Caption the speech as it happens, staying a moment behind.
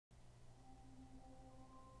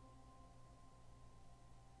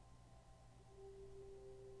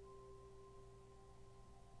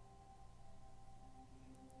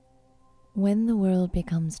When the world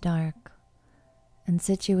becomes dark and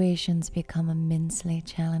situations become immensely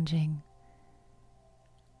challenging,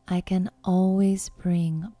 I can always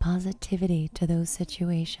bring positivity to those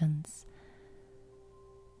situations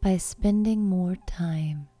by spending more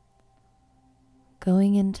time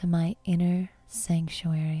going into my inner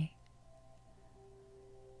sanctuary.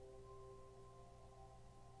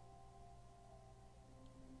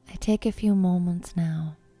 I take a few moments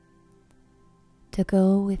now to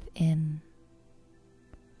go within,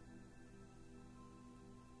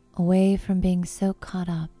 away from being so caught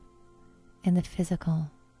up in the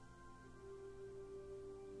physical.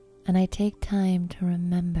 And I take time to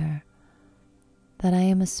remember that I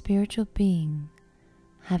am a spiritual being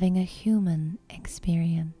having a human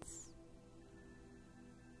experience.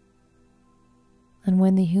 And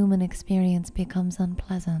when the human experience becomes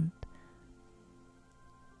unpleasant,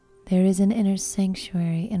 there is an inner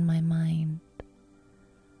sanctuary in my mind,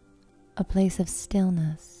 a place of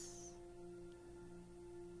stillness,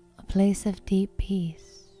 a place of deep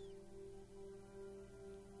peace.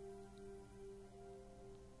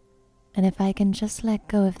 And if I can just let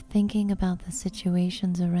go of thinking about the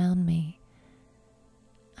situations around me,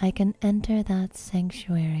 I can enter that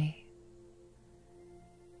sanctuary.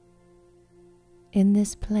 In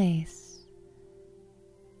this place,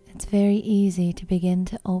 it's very easy to begin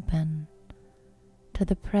to open to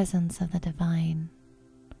the presence of the divine,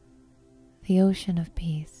 the ocean of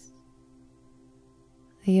peace,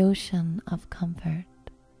 the ocean of comfort.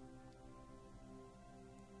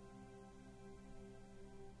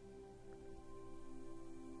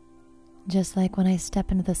 Just like when I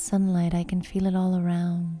step into the sunlight, I can feel it all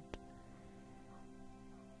around.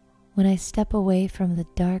 When I step away from the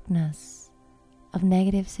darkness of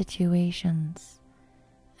negative situations,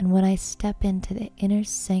 and when I step into the inner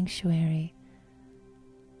sanctuary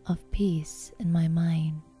of peace in my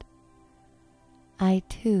mind, I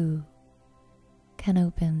too can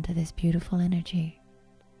open to this beautiful energy.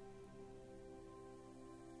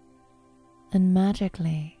 And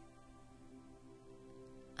magically,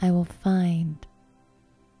 I will find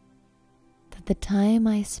that the time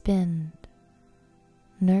I spend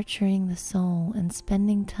nurturing the soul and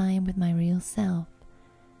spending time with my real self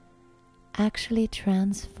actually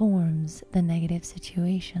transforms the negative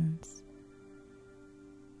situations.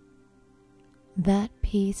 That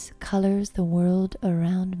peace colors the world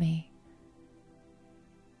around me.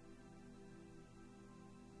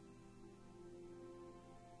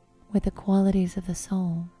 With the qualities of the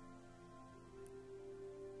soul.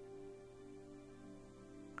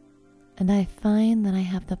 And I find that I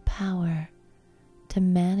have the power to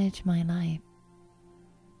manage my life.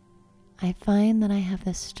 I find that I have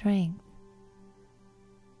the strength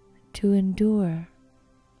to endure,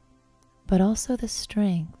 but also the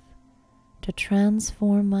strength to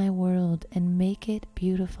transform my world and make it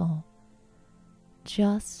beautiful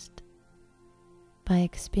just by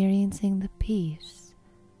experiencing the peace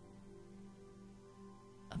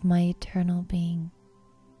of my eternal being.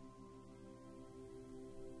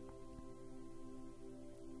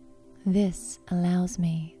 This allows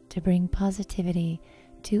me to bring positivity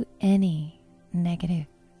to any negative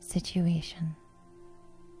situation.